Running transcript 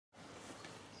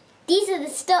These are the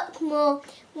Stockmore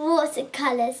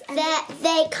watercolours.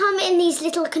 They come in these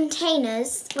little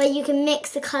containers where you can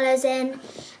mix the colours in,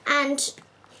 and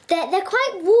they're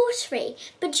quite watery,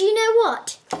 but you know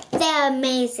what? They're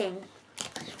amazing.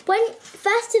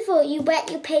 First of all, you wet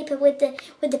your paper with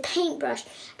the paintbrush,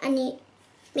 and you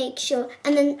make sure,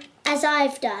 and then as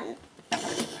I've done,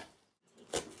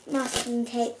 masking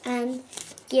tape, and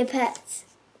you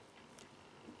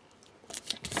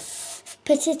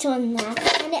put it on there,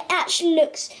 and it actually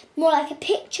looks more like a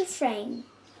picture frame.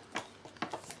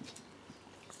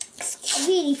 It's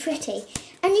really pretty,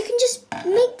 and you can just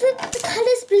make the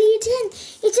colours bleed in.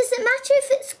 It doesn't matter if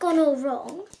it's gone all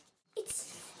wrong.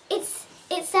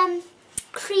 It's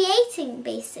creating,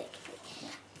 basically.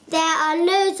 There are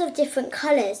loads of different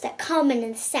colours that come in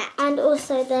the set, and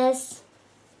also there's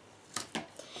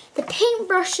the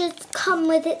paintbrushes come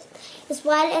with it as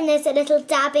well, and there's a little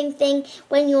dabbing thing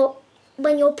when your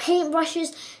paintbrush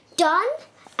is done,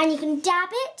 and you can dab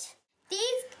it.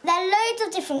 There are loads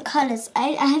of different colours. I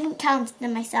haven't counted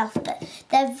them myself, but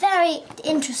they're very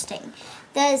interesting.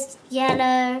 There's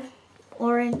yellow,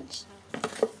 orange,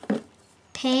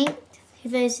 pink, for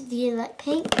those of you like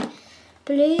pink,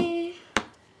 blue,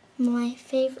 my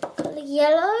favourite colour,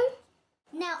 yellow.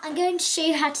 Now I'm going to show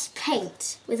you how to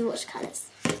paint with watercolours.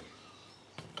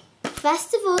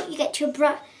 First of all, you get your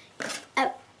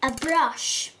a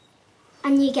brush,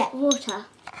 and you get water.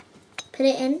 Put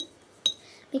it in,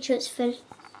 make sure it's full,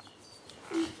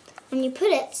 and you put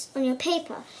it on your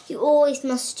paper. You always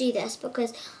must do this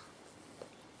because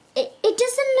it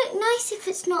doesn't look nice if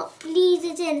it's not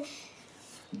bleeded in.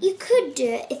 You could do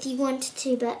it if you wanted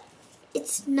to, but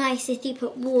it's nice if you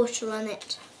put water on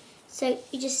it. So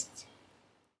you just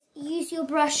use your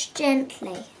brush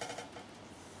gently.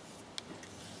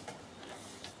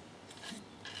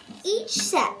 Each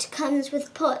set comes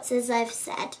with pots, as I've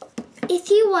said. If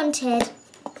you wanted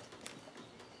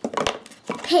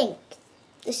pink,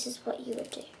 this is what you would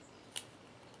do.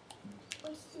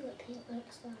 Let's see what pink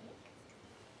looks like.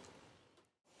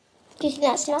 Do you think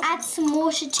that's enough? Add some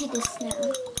water to this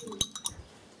now.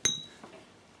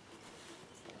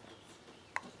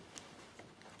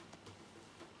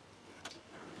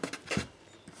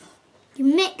 You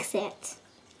mix it.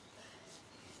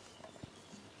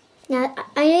 Now,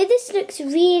 I know this looks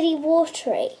really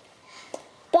watery,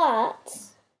 but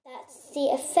that's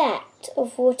the effect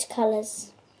of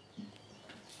watercolours.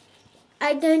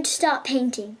 I'm going to start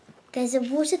painting. There's a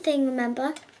water thing,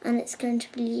 remember, and it's going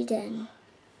to bleed in.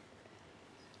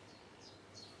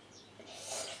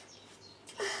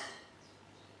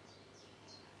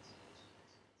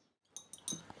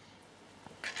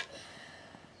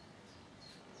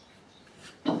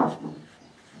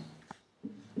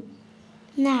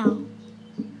 Now,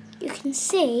 you can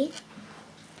see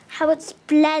how it's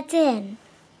bled in,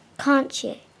 can't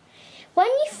you? When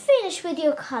you finish with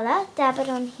your colour, dab it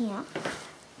on here.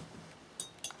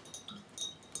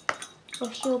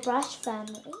 Wash your brush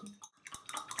firmly.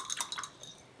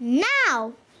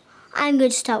 Now, I'm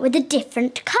going to start with a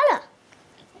different colour.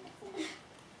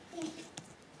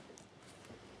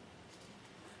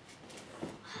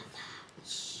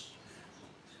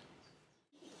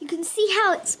 You can see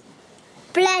how it's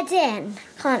bled in,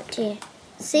 can't you?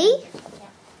 See?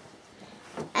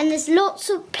 And there's lots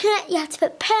of, you have to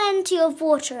put plenty of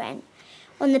water in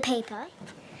on the paper.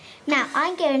 Now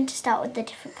I'm going to start with the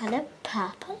different colour,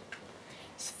 purple.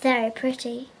 It's very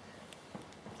pretty.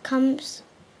 Comes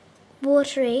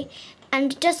watery,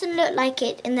 and it doesn't look like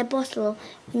it in the bottle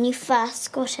when you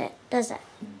first got it, does it?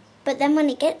 But then when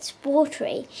it gets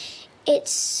watery,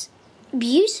 it's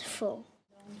beautiful.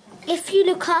 If you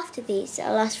look after these,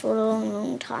 it'll last for a long,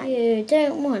 long time. You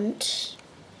don't want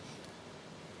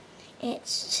it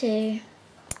to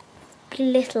be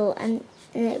little, and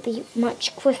it'll be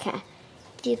much quicker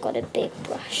if you've got a big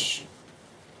brush.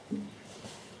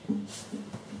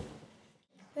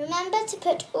 Remember to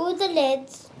put all the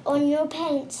lids on your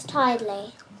paints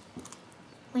tidily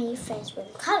when you finish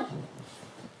with the colour.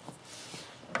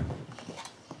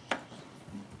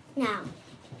 Now,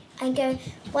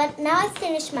 now I've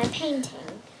finished my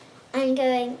painting, I'm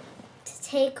going to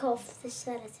take off the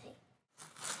sellotape.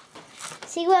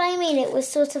 See what I mean? It was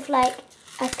sort of like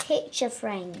a picture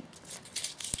frame.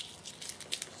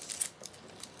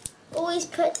 Always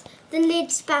put the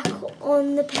lids back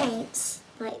on the paints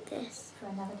like this. For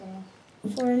another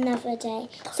day. For another day.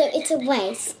 So it's a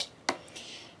waste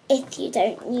if you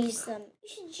don't use them. You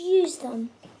should use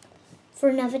them for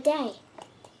another day.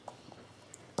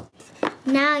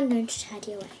 Now I'm going to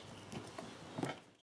tidy away.